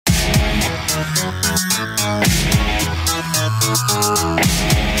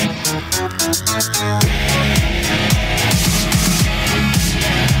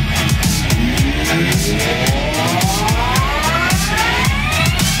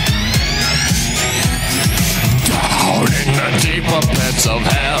Down in the deeper pits of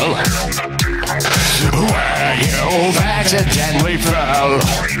hell, where you've accidentally fell.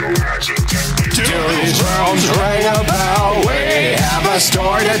 Do these rooms ring a bell? We have a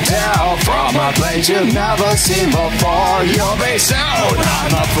story to tell from a place you've never seen before. You'll be soon on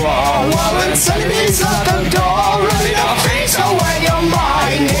the floor while insanity's at the door, ready to feast away your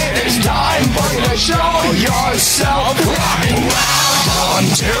mind. It is time for you to show yourself. Welcome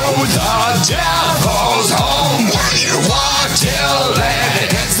to the devil's home, where you walk till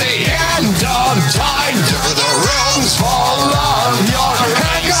it hits the end of time. Through the rooms full of your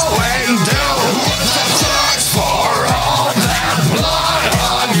head going down. The thirst for all that blood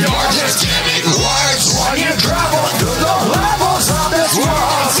on your just giving words when you travel through the levels of this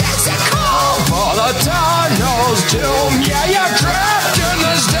world. It's a call for the tunnel's doom. Yeah, you're trapped in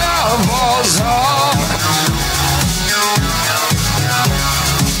this devil's home.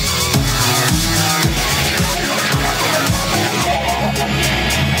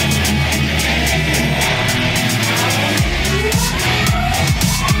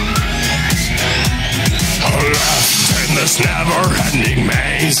 This never-ending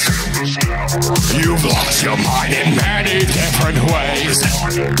maze, you've lost your mind in many different ways.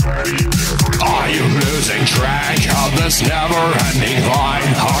 Are you losing track of this never-ending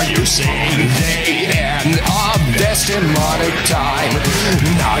line? Are you seeing the end of this demonic time?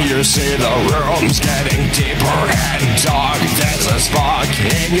 Now you see the room's getting deeper and dark. There's a spark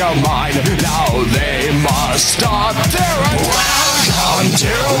in your mind. Now they must stop their attack. Welcome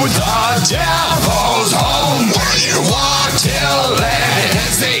to the devil's home, where you walk till it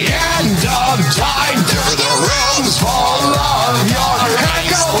is the end of time. Through the rooms full of your head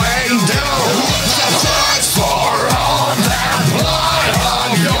going down. The thirst for all that blood on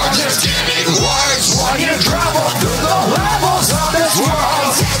your just giving words when you travel through the levels of this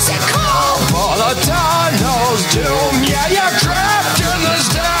world. It's a call for the tunnel's doom. Yeah, you're trapped in this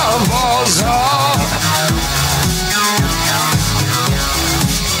devil's home.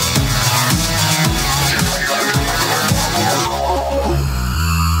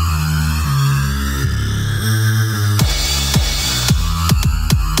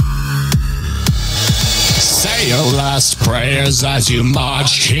 Your last prayers as you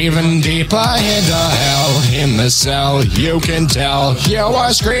march even deeper into hell. In the cell you can tell you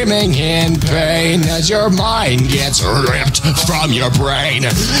are screaming in pain as your mind gets ripped from your brain.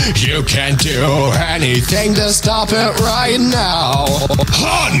 You can't do anything to stop it right now.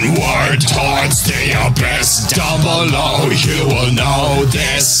 Onward towards the abyss down below, you will know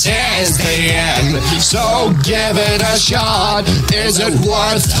this is the end. So give it a shot. Is it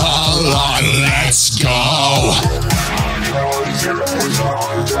worth a lot? Let's go.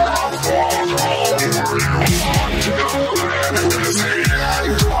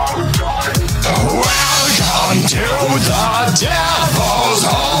 Welcome to the devil's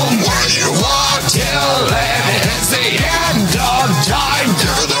home, where you walk till it is the end of time.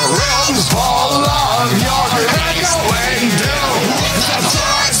 Through the rooms full of your head going down. The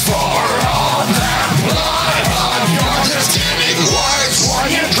thirst for all that blood on your just giving words when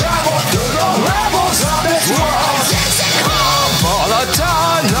you travel through the levels of this world. It's a call for the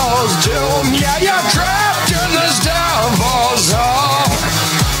tunnel's doom. Yeah, you're trapped in this devil's home.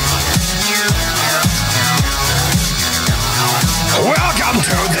 Welcome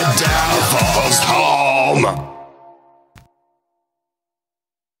to the devil's home.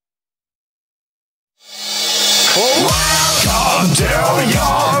 Welcome to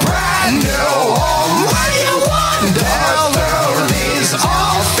your brand new home, where you wander through these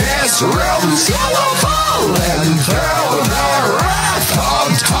office rooms. You will falling through the wrath of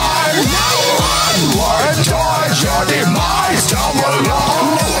time. No onward towards your demise down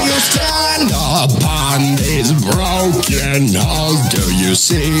below. Now you stand upon these broken halls. Do you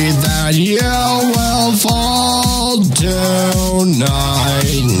see that you will fall tonight?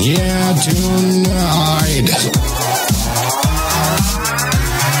 Yeah, tonight.